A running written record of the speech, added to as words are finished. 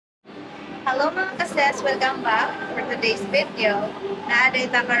Hello mga kases! Welcome back for today's video.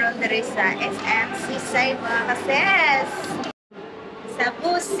 Naadita karon diri sa SM Seaside mga kases.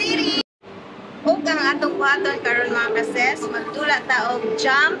 Cebu City! Ug ang atong buhaton karon mga kases, magtula ta og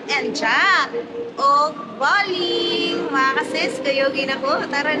jump and jack og bowling. Mga kases, kayo ginako.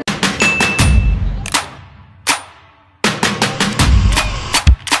 Tara na!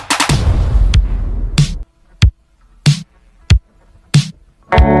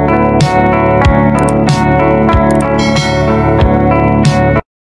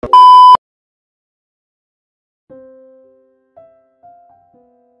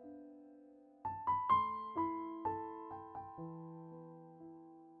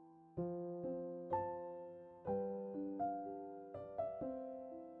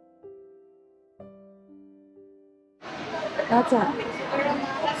 Gotcha. Pero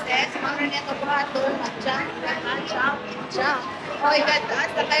mga kases, mga rin ito buhaton, mag-jump, jump, jump. Oh,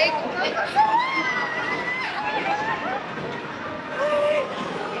 taas na kayo.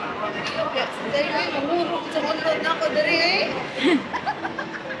 Dari ay, mahurog sa unod na ako dari eh.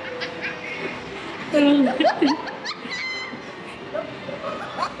 Tulong.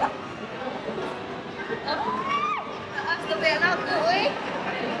 Taas na ba yan ako eh?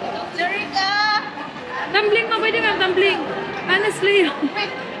 Dari ka! Tumbling mo, pwede nga tumbling. Honestly.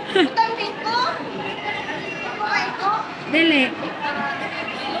 Wait, tumbling ko? Kumain ko? Dili.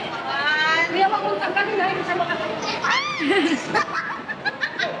 Hindi ako kung tumbling dahil sa mga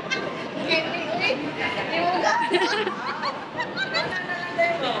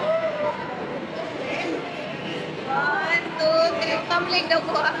One, two, three. Tumbling daw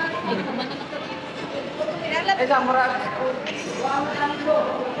ko.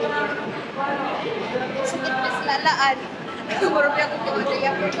 Sakit mas lalaan. Marami ako kung ano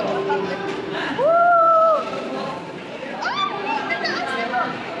yung Woo!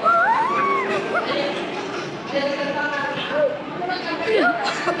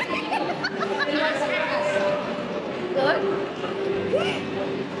 Good?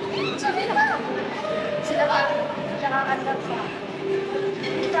 Sila ka kanta pa.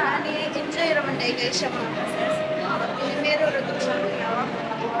 Enjoy naman dahil kayo siya mga kases. Primero rin siya ngayon.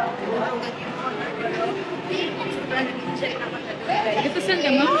 Ang ganyan mo na ito. Sobrang enjoy naman na ito. Ito saan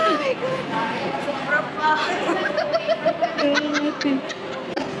ka mo? Sobrang pa.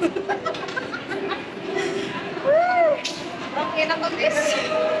 Okay na kapis.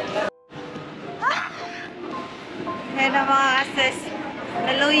 Yan ang mga kases.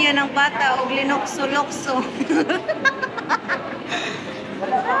 Naluya ng bata o linokso-lokso.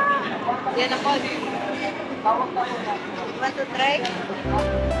 Yan ako. Want to try?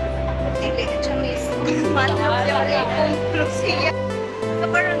 Dili, chamis. Manap siya ulit kung siya. So,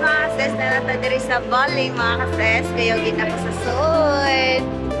 parang mga kases na natadiri sa bowling mga kases. Kayo ginako sa suit.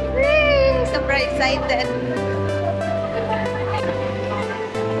 Whee! Super excited.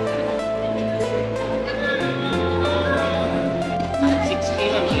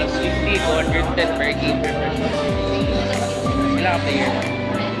 Plus 50, 210 per game per person. Ilang player?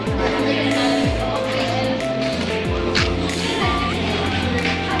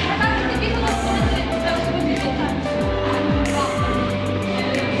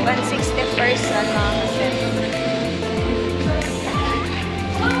 Person mga kases.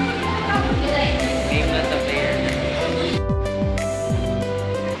 Game na sa player.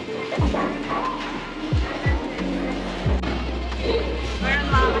 Parang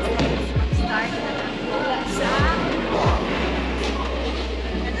mga kases, mag-start na lang sa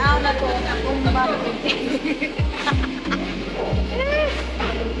tanaw na ko na kung bakit.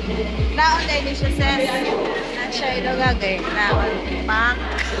 Naon dahil siya ses. Na siya ilugagay. Naon. Pak.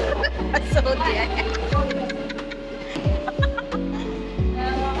 So, diyan.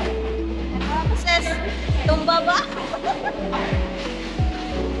 Ses, tumba ba?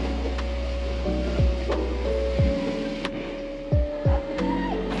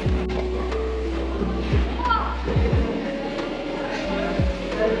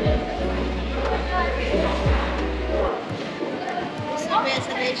 Sabi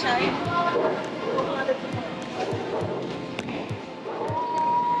sa day siya.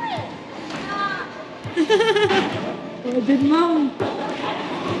 Oh, din mom.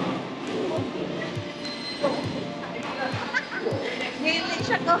 Hindi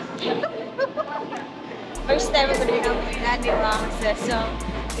siya ko. First time ko din ang pinani mga kases. So,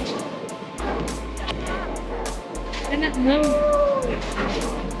 Anak mom.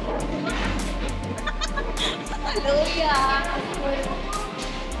 hallelujah.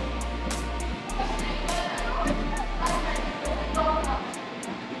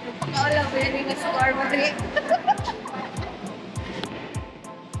 Kaulang ko yan yung score mo rin.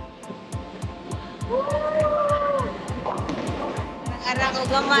 Ang arang o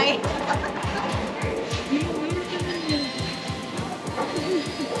gamay.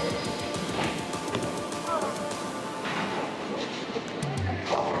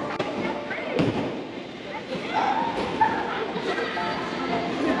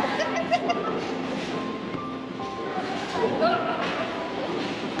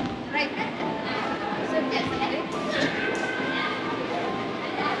 Right.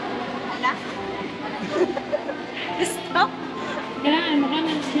 Ala? Stop. Kailangan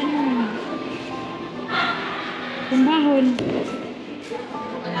makanan siya ng kumbahon.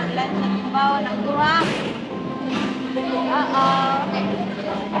 Ang lan ng bawa ng buha. Oo.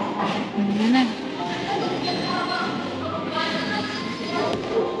 Ano na?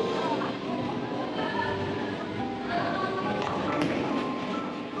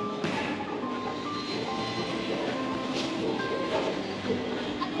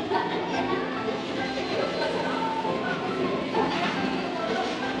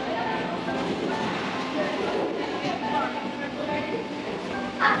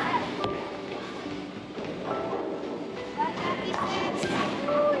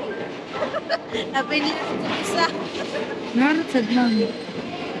 Nabili ko isa. Narot sa lang.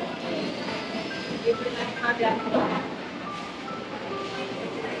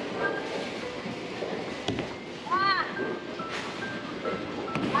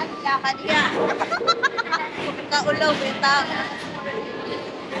 Ala ka niya. Kaulaw yung tao.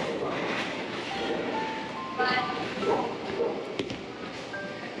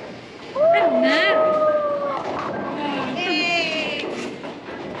 Ano na? Eh.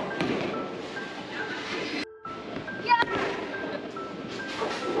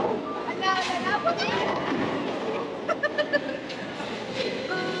 Ala, lalapot eh.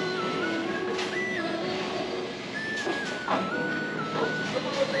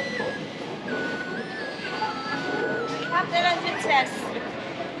 After ang success.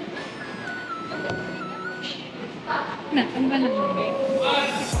 Na, ang balang.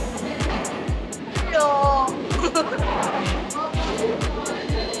 Hello.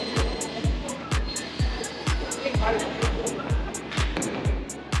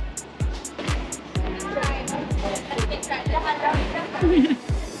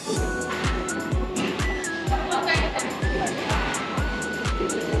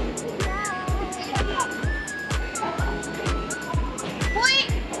 Uy!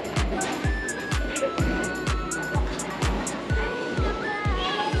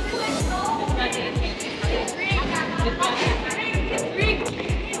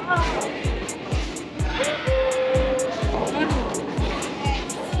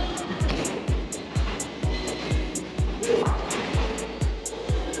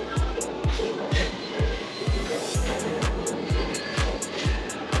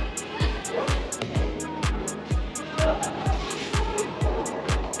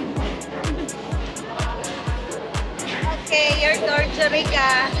 Okay, your torture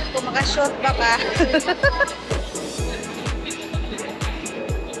ka. Kung makashoot ba ka.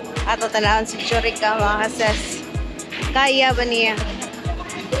 Ato tanawon si Churika mga kases. Kaya ba niya?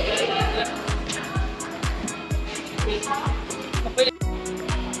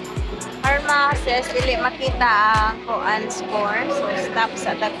 Or mga kases, dili makita ang kuan score. So, stop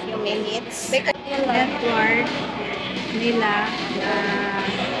sa that few minutes. Network nila na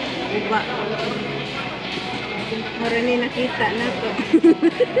uba. Mara ni nakita na to.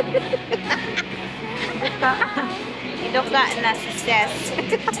 Iduka na si Ses.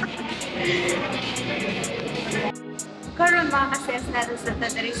 Karon mga kases natin sa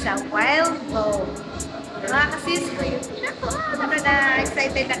tadari sa Wild Bow. Mga kasis ko yun. Ano na,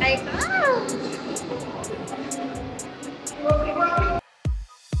 excited na kayo.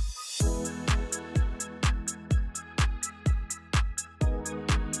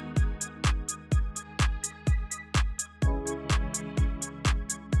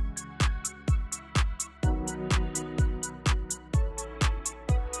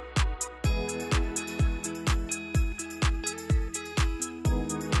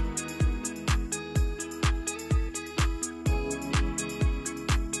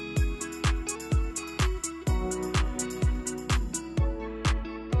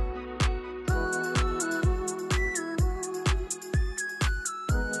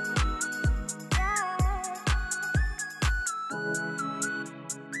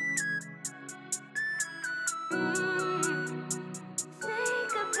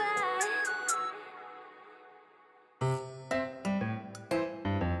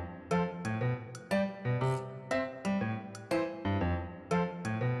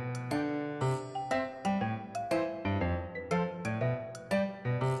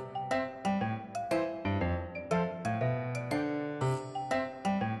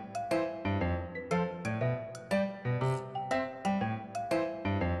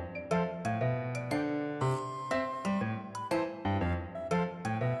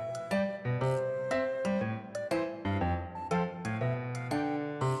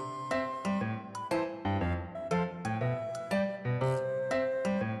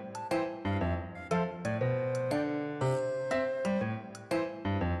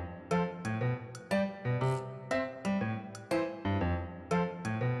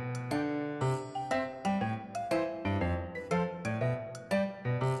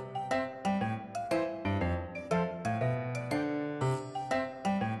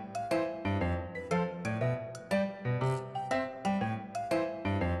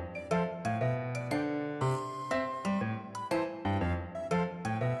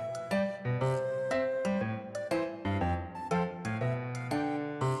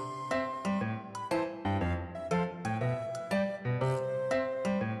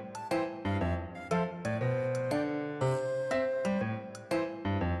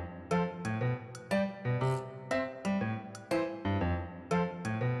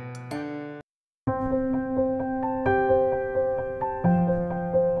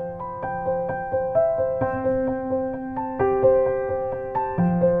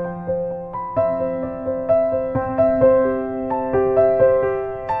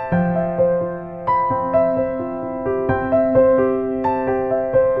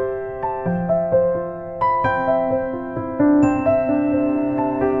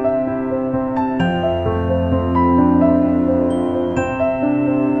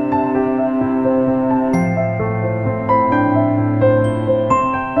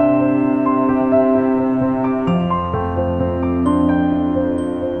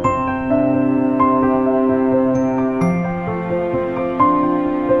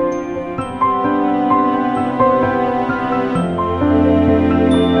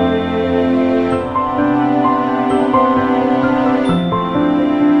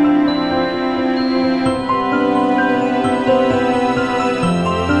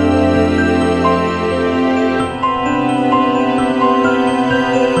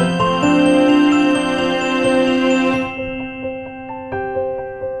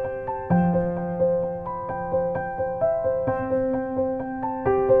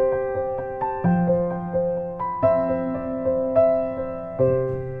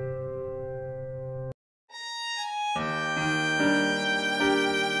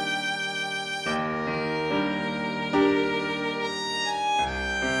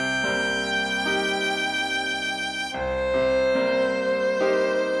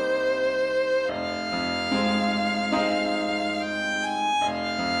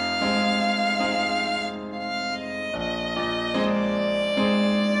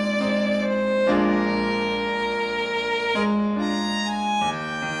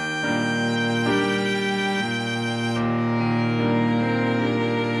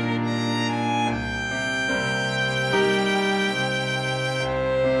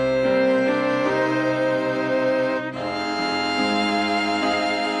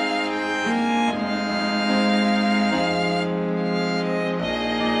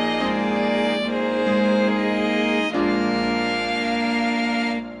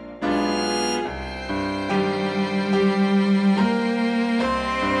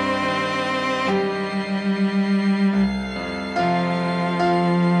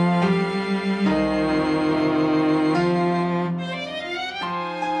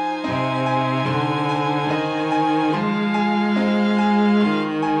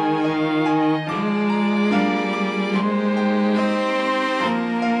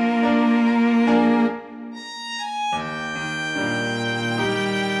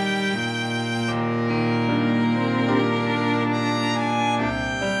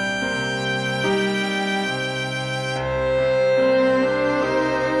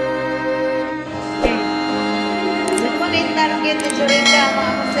 yun ni Jurika,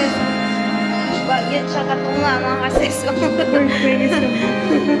 mga kases. Wag yun siya katunga, mga kases.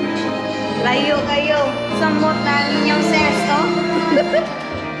 Layo kayo. Samot na ninyong ses, no?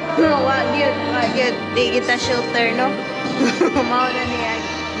 Wag yun. Di kita shelter, no? Mauna niya.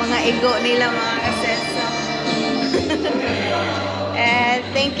 Mga ego nila, mga kases. And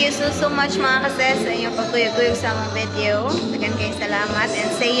thank you so much, mga kases, sa inyong pagkuyog-kuyog sa mga video. Dagan kayo salamat.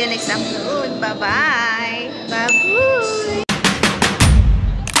 And see you next afternoon. Bye-bye. Bye-bye.